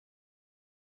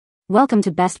Welcome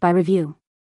to Best by Review.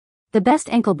 The Best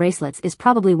Ankle Bracelets is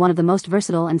probably one of the most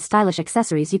versatile and stylish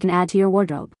accessories you can add to your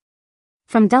wardrobe.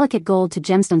 From delicate gold to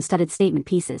gemstone-studded statement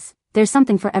pieces, there's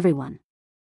something for everyone.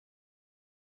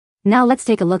 Now let's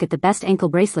take a look at the best ankle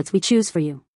bracelets we choose for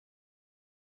you.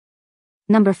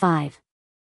 Number 5.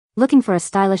 Looking for a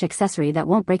stylish accessory that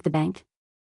won't break the bank?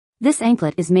 This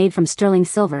anklet is made from sterling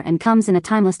silver and comes in a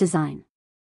timeless design.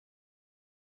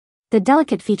 The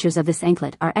delicate features of this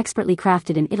anklet are expertly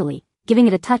crafted in Italy, giving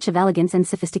it a touch of elegance and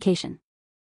sophistication.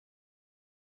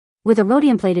 With a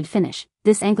rhodium-plated finish,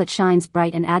 this anklet shines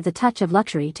bright and adds a touch of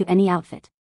luxury to any outfit.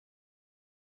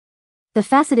 The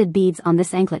faceted beads on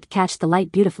this anklet catch the light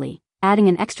beautifully, adding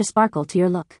an extra sparkle to your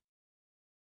look.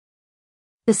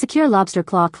 The secure lobster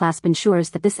claw clasp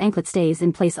ensures that this anklet stays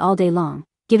in place all day long,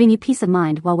 giving you peace of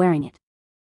mind while wearing it.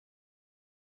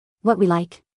 What we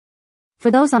like? For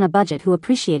those on a budget who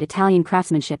appreciate Italian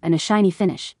craftsmanship and a shiny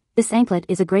finish, this anklet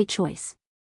is a great choice.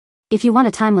 If you want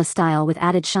a timeless style with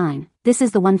added shine, this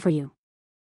is the one for you.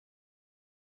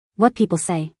 What people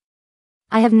say?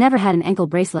 I have never had an ankle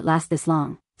bracelet last this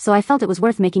long, so I felt it was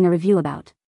worth making a review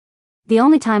about. The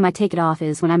only time I take it off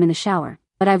is when I'm in the shower,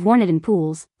 but I've worn it in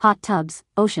pools, hot tubs,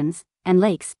 oceans, and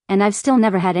lakes, and I've still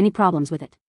never had any problems with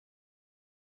it.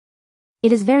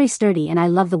 It is very sturdy and I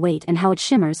love the weight and how it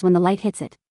shimmers when the light hits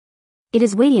it. It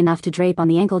is weighty enough to drape on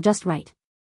the ankle just right.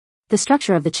 The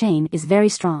structure of the chain is very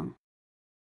strong.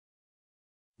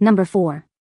 Number 4.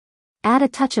 Add a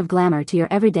touch of glamour to your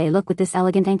everyday look with this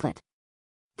elegant anklet.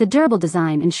 The durable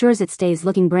design ensures it stays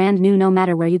looking brand new no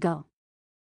matter where you go.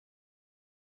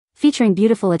 Featuring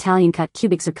beautiful Italian-cut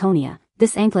cubic zirconia,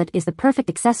 this anklet is the perfect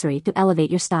accessory to elevate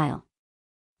your style.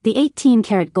 The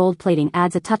 18-karat gold plating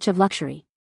adds a touch of luxury.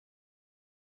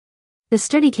 The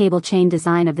sturdy cable chain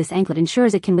design of this anklet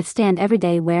ensures it can withstand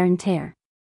everyday wear and tear.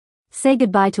 Say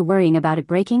goodbye to worrying about it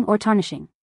breaking or tarnishing.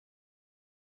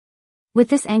 With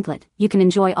this anklet, you can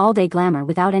enjoy all-day glamour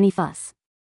without any fuss.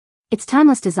 Its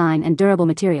timeless design and durable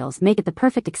materials make it the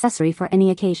perfect accessory for any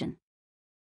occasion.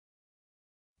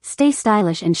 Stay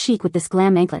stylish and chic with this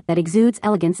glam anklet that exudes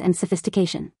elegance and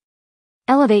sophistication.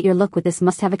 Elevate your look with this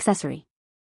must-have accessory.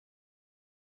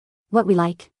 What we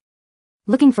like?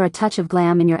 Looking for a touch of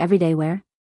glam in your everyday wear?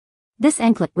 This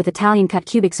anklet with Italian-cut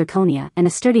cubic zirconia and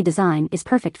a sturdy design is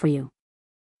perfect for you.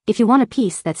 If you want a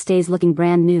piece that stays looking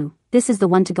brand new, this is the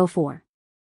one to go for.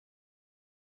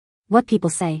 What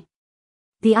people say?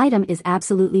 The item is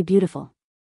absolutely beautiful.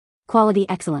 Quality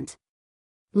excellent.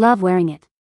 Love wearing it.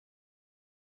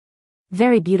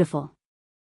 Very beautiful.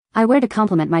 I wear to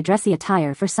complement my dressy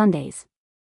attire for Sundays.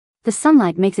 The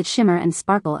sunlight makes it shimmer and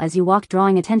sparkle as you walk,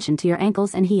 drawing attention to your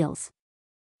ankles and heels.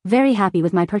 Very happy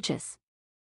with my purchase.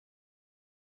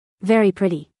 Very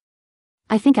pretty.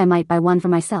 I think I might buy one for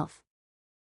myself.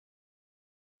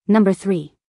 Number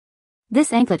 3.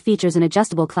 This anklet features an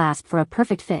adjustable clasp for a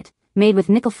perfect fit, made with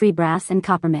nickel-free brass and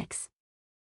copper mix.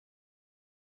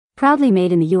 Proudly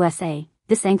made in the USA,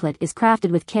 this anklet is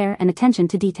crafted with care and attention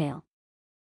to detail.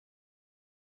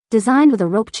 Designed with a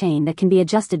rope chain that can be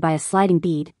adjusted by a sliding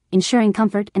bead, ensuring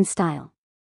comfort and style.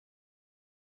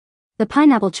 The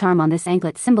pineapple charm on this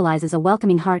anklet symbolizes a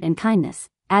welcoming heart and kindness,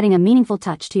 adding a meaningful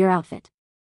touch to your outfit.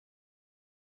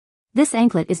 This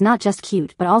anklet is not just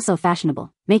cute but also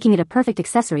fashionable, making it a perfect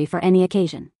accessory for any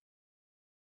occasion.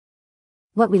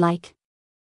 What we like?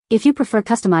 If you prefer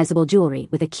customizable jewelry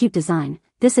with a cute design,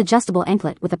 this adjustable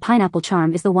anklet with a pineapple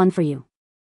charm is the one for you.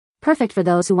 Perfect for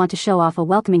those who want to show off a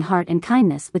welcoming heart and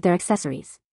kindness with their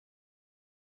accessories.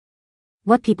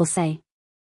 What people say?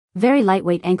 Very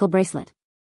lightweight ankle bracelet.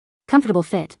 Comfortable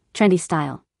fit, trendy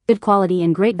style, good quality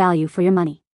and great value for your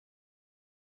money.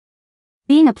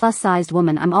 Being a plus-sized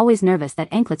woman, I'm always nervous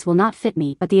that anklets will not fit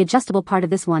me, but the adjustable part of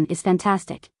this one is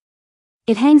fantastic.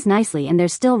 It hangs nicely and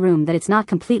there's still room that it's not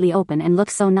completely open and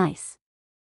looks so nice.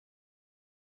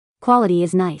 Quality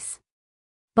is nice.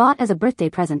 Bought as a birthday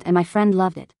present and my friend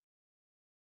loved it.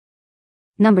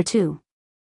 Number 2.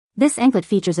 This anklet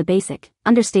features a basic,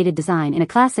 understated design in a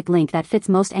classic link that fits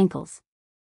most ankles.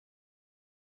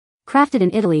 Crafted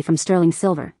in Italy from sterling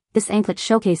silver, this anklet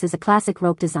showcases a classic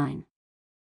rope design.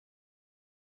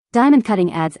 Diamond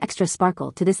cutting adds extra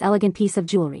sparkle to this elegant piece of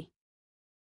jewelry.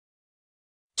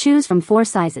 Choose from 4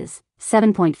 sizes,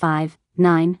 7.5,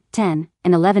 9, 10,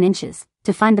 and 11 inches,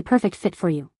 to find the perfect fit for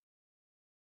you.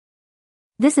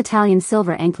 This Italian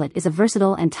silver anklet is a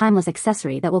versatile and timeless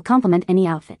accessory that will complement any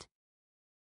outfit.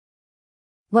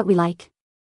 What we like?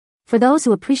 For those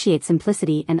who appreciate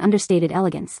simplicity and understated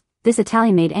elegance, this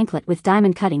Italian-made anklet with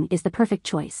diamond cutting is the perfect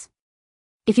choice.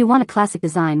 If you want a classic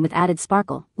design with added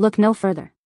sparkle, look no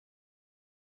further.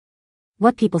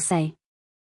 What people say?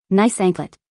 Nice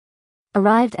anklet.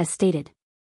 Arrived as stated.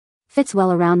 Fits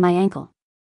well around my ankle.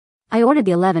 I ordered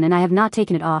the 11 and I have not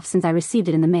taken it off since I received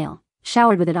it in the mail,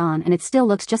 showered with it on, and it still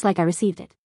looks just like I received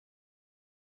it.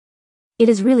 It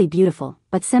is really beautiful,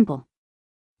 but simple.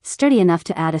 Sturdy enough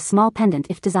to add a small pendant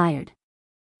if desired.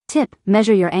 Tip: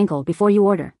 measure your ankle before you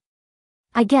order.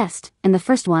 I guessed, and the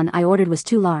first one I ordered was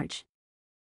too large.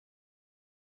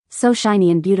 So shiny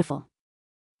and beautiful.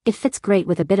 It fits great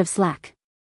with a bit of slack.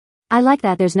 I like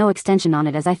that there's no extension on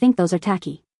it, as I think those are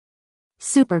tacky.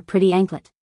 Super pretty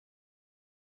anklet.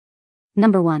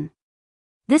 Number 1.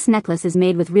 This necklace is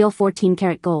made with real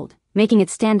 14-karat gold, making it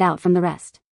stand out from the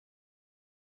rest.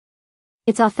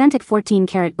 Its authentic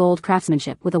 14-karat gold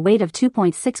craftsmanship with a weight of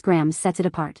 2.6 grams sets it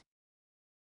apart.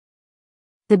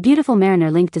 The beautiful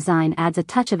mariner link design adds a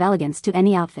touch of elegance to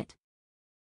any outfit.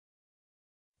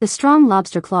 The strong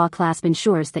lobster claw clasp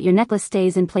ensures that your necklace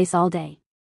stays in place all day.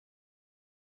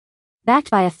 Backed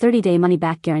by a 30-day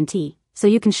money-back guarantee, so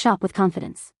you can shop with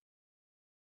confidence.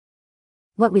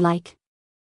 What we like?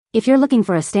 If you're looking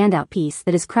for a standout piece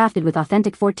that is crafted with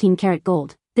authentic 14-karat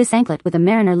gold, this anklet with a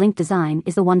mariner link design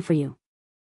is the one for you.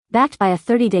 Backed by a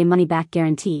 30-day money-back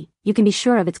guarantee, you can be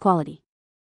sure of its quality.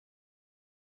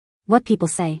 What people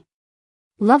say.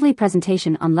 Lovely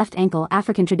presentation on left ankle,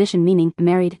 African tradition meaning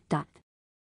married.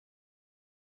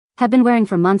 Have been wearing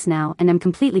for months now and am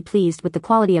completely pleased with the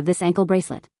quality of this ankle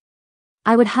bracelet.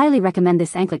 I would highly recommend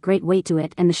this anklet. Great weight to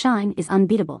it and the shine is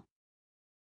unbeatable.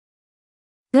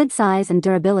 Good size and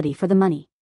durability for the money.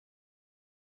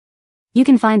 You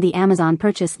can find the Amazon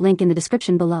purchase link in the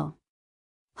description below.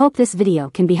 Hope this video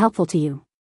can be helpful to you.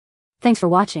 Thanks for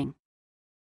watching.